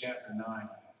 Corinthians chapter 9.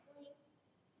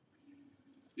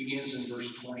 It begins in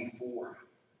verse 24.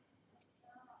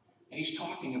 And he's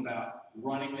talking about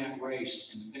running that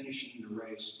race and finishing the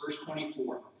race. Verse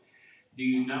 24. Do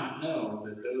you not know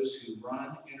that those who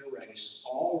run in a race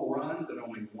all run, but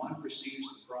only one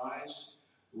receives the prize?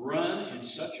 Run in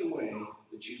such a way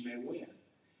that you may win.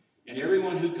 And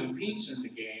everyone who competes in the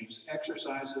games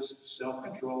exercises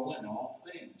self-control in all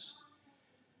things.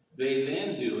 They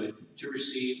then do it to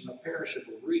receive a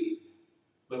perishable wreath.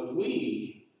 But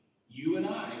we, you and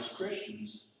I as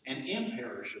Christians, an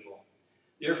imperishable.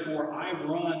 Therefore I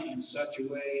run in such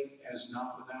a way as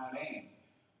not without aim.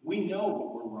 We know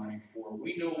what we're running for.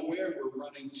 We know where we're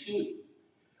running to.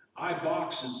 I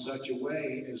box in such a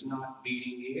way as not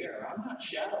beating the air. I'm not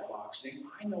shadow boxing.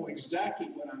 I know exactly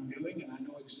what I'm doing, and I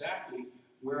know exactly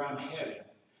where I'm headed.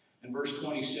 In verse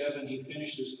 27, he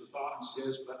finishes the thought and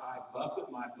says, but I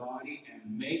buffet my body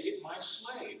and make it my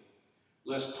slave,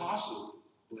 lest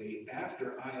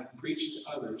after I have preached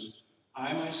to others,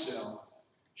 I myself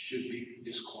should be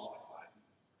disqualified.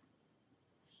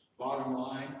 Bottom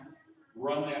line,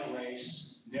 run that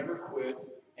race, never quit,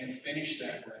 and finish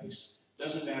that race.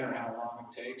 Doesn't matter how long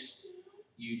it takes.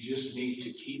 You just need to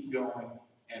keep going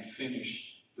and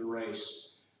finish the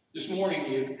race. This morning,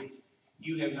 if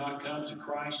you have not come to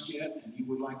Christ yet and you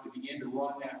would like to begin to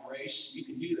run that race, you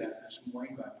can do that this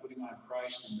morning by putting on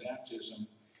Christ in baptism.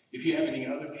 If you have any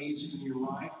other needs in your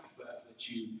life that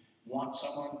you want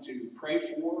someone to pray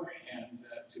for and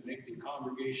to make the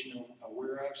congregation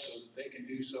aware of so that they can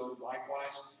do so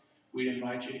likewise, we'd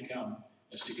invite you to come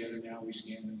as together now we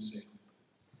stand and sing.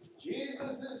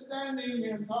 Jesus is standing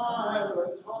in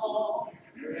Pilate's hall,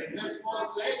 greatness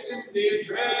forsaken,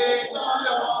 betrayed by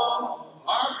all.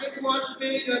 Hearken what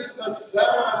beateth the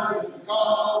servant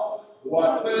call.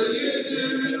 What will you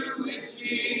do with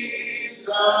Jesus?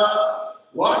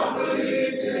 What will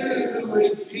you do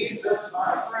with Jesus,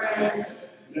 my friend?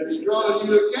 Neutral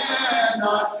you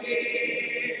cannot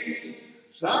be.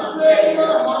 Someday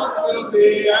your heart will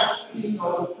be asking,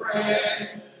 old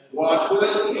friend, what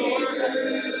will he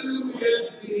do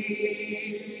with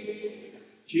me?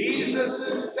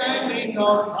 Jesus is standing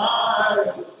on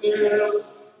trial still.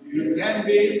 You can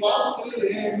be false to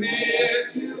him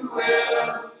if you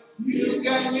will. You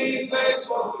can be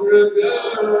faithful through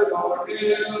good or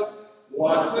ill.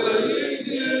 What will you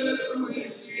do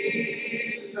with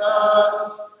Jesus?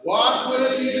 What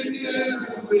will you do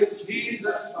with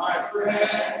Jesus, my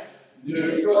friend?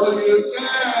 Neutral you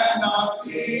cannot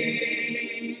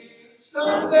be.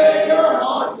 Someday your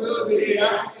heart will be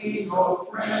asking, oh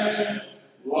friend,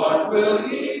 what will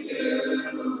he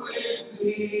do with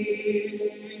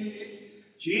me?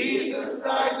 Jesus,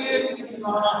 I give you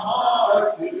my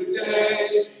heart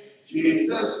today.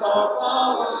 Jesus, I'll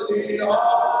follow thee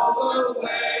all the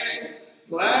way.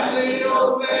 Gladly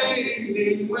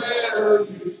obeying where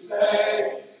you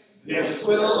say, this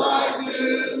will I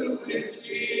do with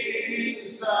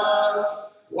Jesus.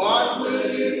 What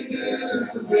will you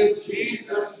do with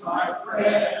Jesus, my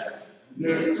friend?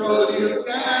 Neutral you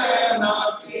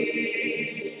cannot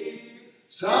be.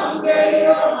 Someday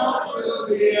your heart will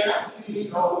be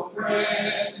asking, oh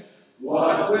friend,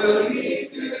 what will he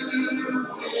do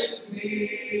with me?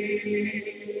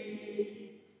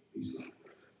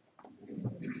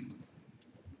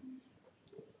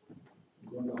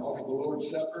 We're going to offer the Lord's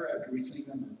Supper after we sing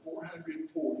number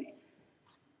 440.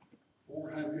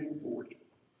 440.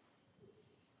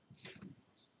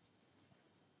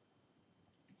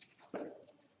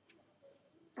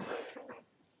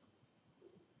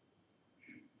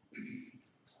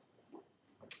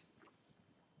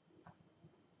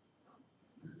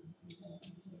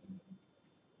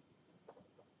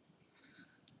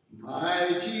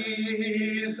 My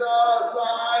Jesus,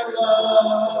 I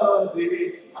love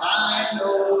thee. I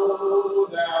know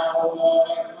thou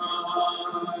art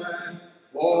mine.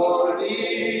 For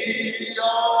thee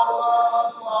all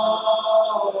the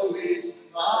folly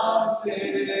of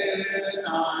sin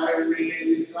I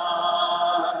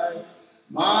resign.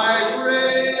 My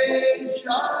gracious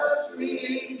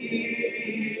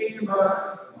Redeemer,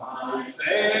 my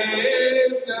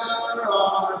Savior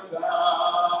art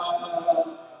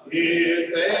thou.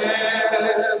 If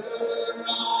ever I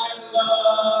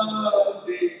love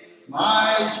thee,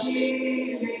 my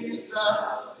Jesus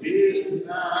is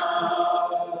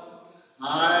now.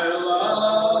 I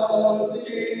love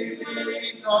thee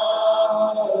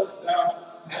because thou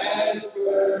hast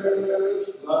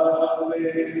first loved me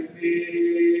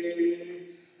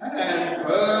and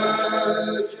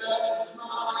purchased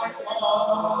my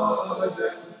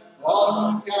pardon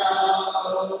on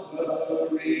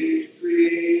Calvary's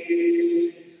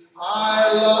tree.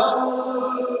 I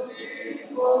love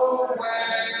thee for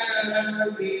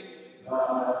wearing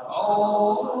the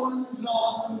thorns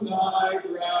on thy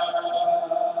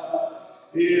brow.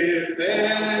 If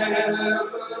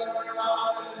ever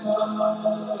I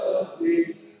love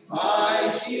thee,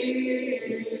 my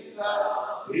Jesus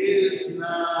is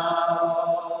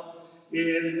now.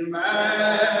 In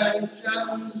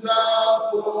mansions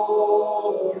of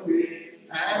glory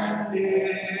and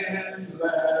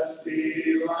endless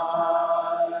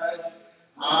delight,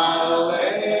 I'll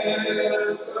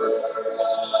ever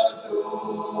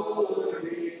adore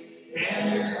thee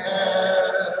in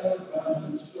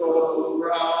heaven so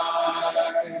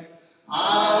bright.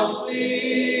 I'll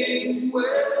sing with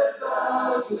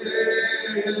the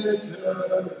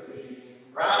glittering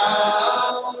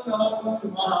crown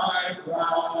on my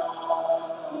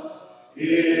brow.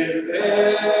 If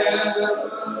ever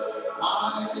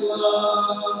I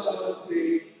love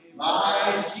thee,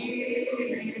 my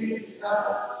Jesus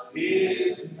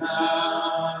is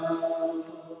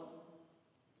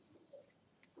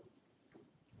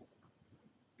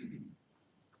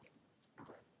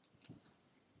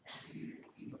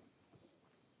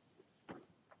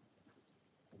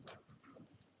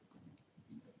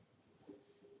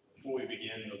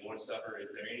Lord's Supper,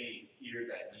 is there any here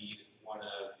that need one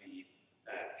of the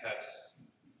cups?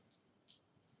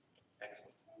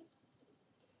 Excellent.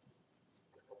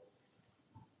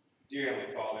 Dear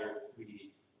Heavenly Father,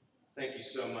 we thank you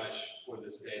so much for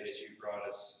this day that you brought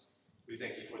us. We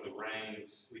thank you for the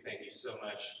rains. We thank you so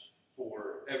much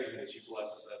for everything that you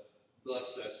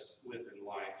blessed us with in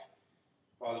life.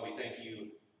 Father, we thank you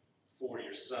for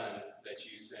your Son that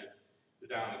you sent to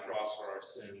die on the cross for our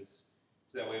sins,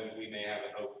 so that way we may have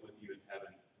a hope with you in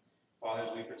heaven. Father,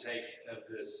 as we partake of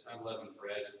this unleavened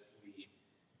bread,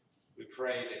 we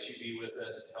pray that you be with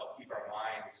us to help keep our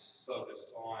minds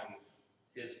focused on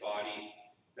his body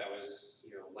that was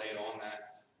laid on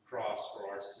that cross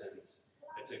for our sins.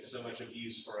 It took so much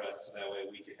abuse for us, so that way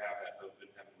we could have that hope in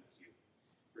heaven with you.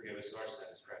 Forgive us our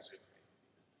sins, Christ, we pray.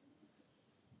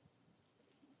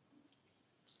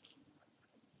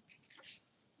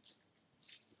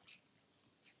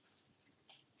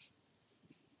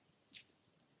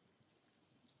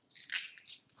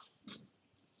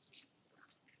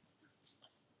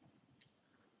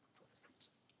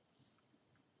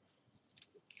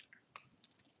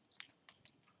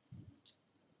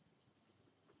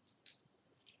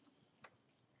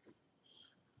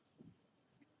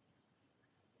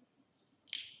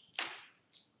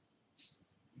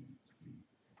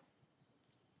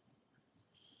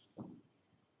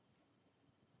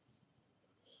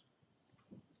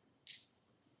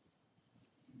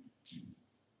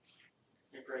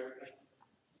 You pray with me.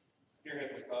 Dear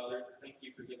Heavenly Father, thank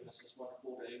you for giving us this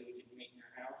wonderful day. We can meet in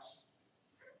your house.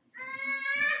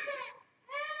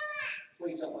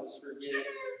 Please don't let us forget your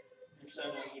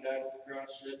Son when he died on the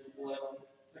cross, shed the blood on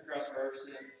the cross for our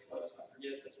sins. Let us not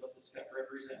forget that's what this cup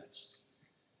represents.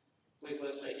 Please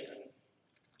let us make it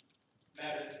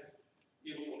matter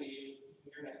beautiful to you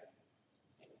in your name.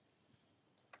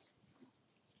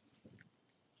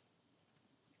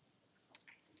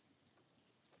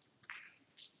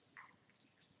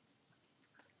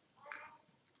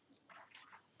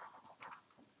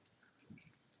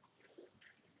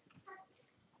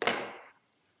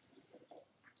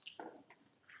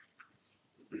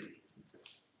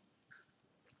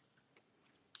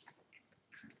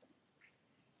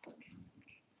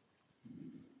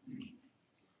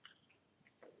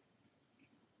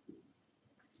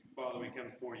 Father, we come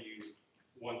before you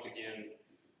once again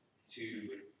to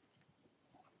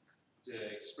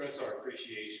express our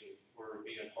appreciation for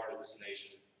being a part of this nation,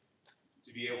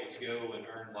 to be able to go and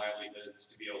earn livelihoods,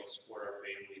 to be able to support our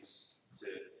families, to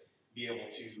be able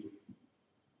to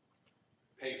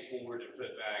pay forward and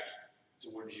put back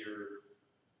towards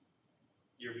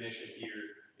your mission here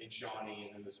in Shawnee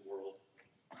and in this world.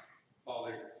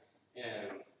 Father,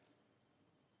 and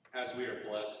as we are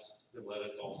blessed, then let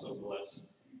us also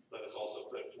bless. Let us also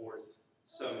put forth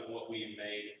some of what we've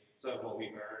made, some of what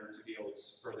we've earned to be able to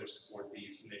further support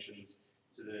these missions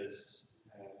to this,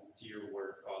 to your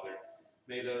word, Father.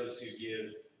 May those who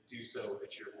give do so with a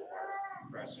cheerful heart.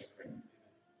 In Christ we pray.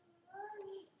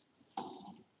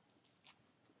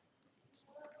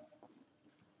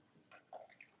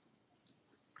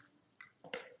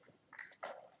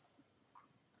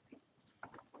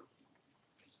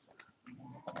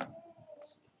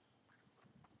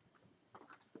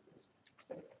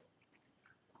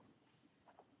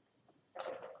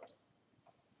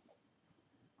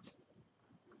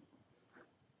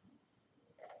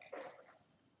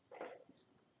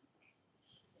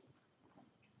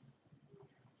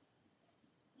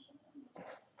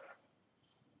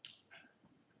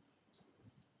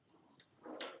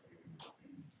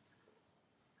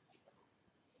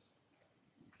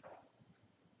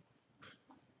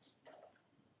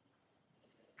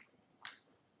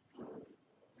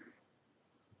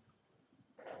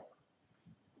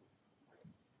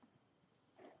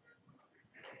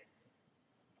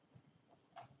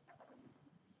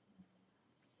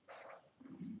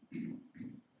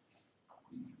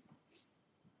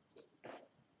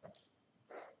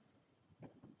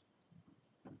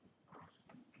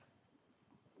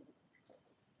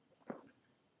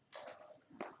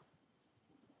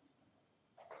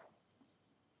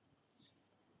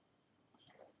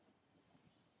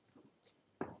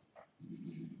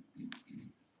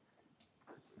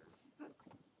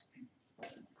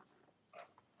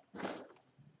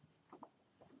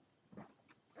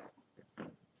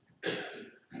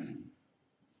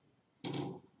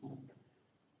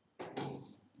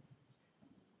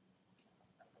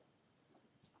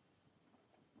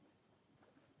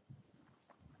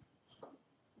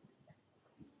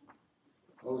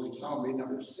 Closing song will be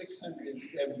number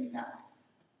 679.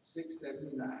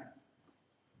 679.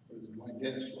 Brother Dwayne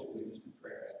Dennis will lead us in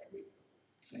prayer after we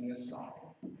sing this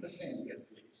song. Let's stand together,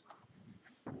 please.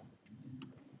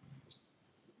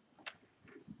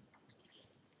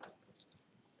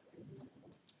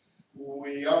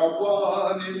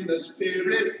 one in the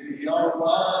Spirit. We are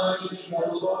one in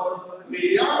the Lord.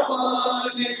 We are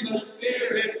one in the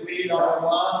Spirit. We are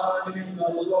one in the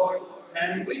Lord.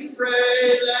 And we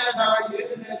pray that our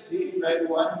unity may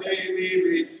one day be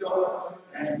restored.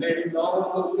 And they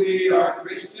know we are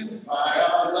Christians by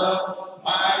our love,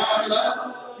 by our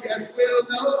love. Yes, we'll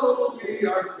know we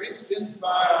are Christians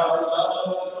by our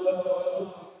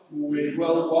love. We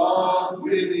will walk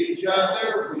with each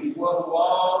other. We will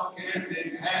walk hand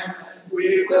in hand.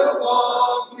 We will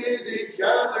walk with each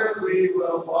other. We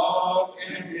will walk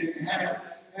hand in hand.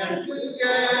 And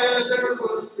together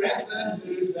we'll spread the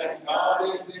news that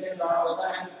God is in our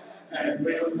land. And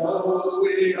we'll know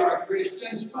we are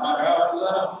Christians by our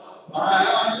love, by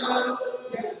our love.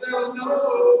 Yes, they'll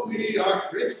know we are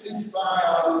Christians by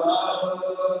our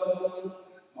love.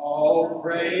 All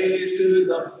praise to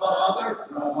the Father,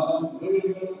 from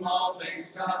whom all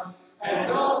things come,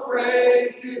 and all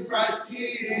praise to Christ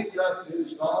Jesus,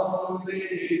 his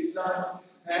only Son.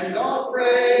 And all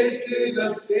praise to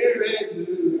the Spirit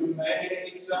who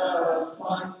makes us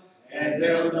one. And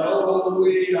they'll know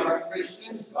we are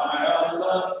Christians by our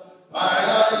love, by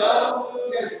our love.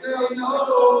 Yes, they'll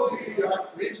know we are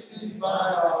Christians by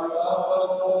our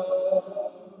love.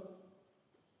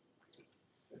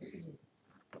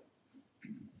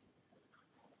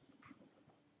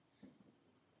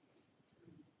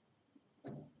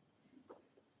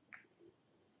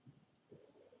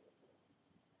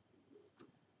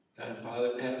 Kind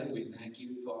Father in heaven, we thank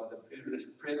you for the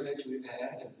privilege we've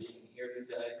had of being here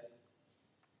today.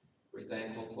 We're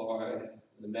thankful for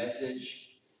the message,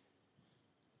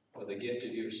 for the gift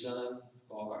of your Son,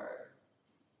 for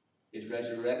his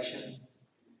resurrection,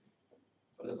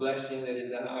 for the blessing that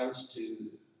is ours to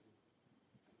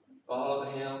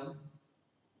follow him,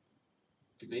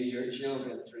 to be your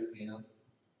children through him.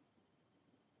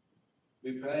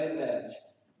 We pray that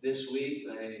this week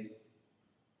may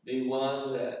be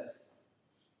one that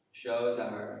shows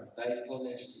our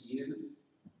faithfulness to you,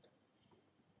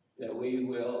 that we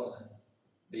will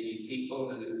be people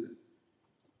who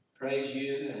praise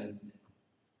you and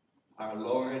our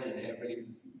Lord in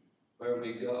everywhere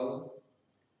we go,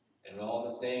 and all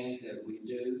the things that we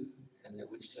do and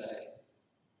that we say.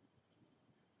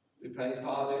 We pray,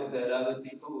 Father, that other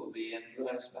people will be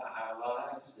influenced by our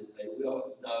lives, that they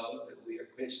will know that we are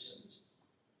Christians,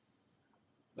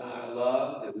 by our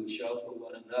love that we show for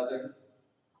one another,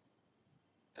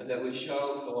 and that we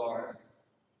show for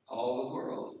all the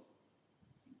world.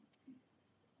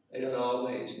 They don't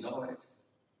always know it,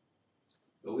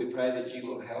 but we pray that you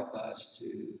will help us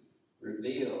to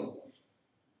reveal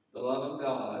the love of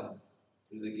God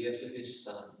through the gift of his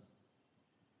Son,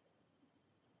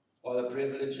 for the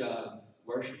privilege of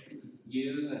worshiping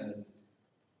you and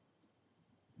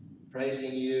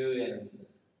praising you in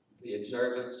the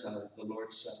observance of the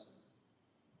Lord's Supper.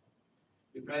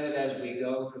 We pray that as we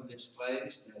go from this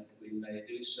place, that we may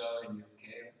do so in your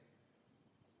care,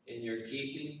 in your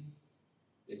keeping,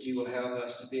 that you will help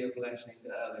us to be a blessing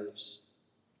to others.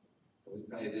 We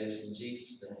pray this in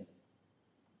Jesus' name.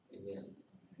 Amen.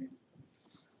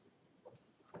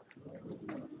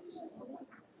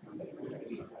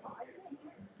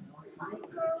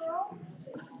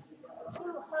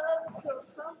 Two hugs or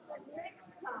something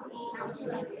next time.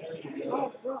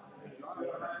 Oh, bro.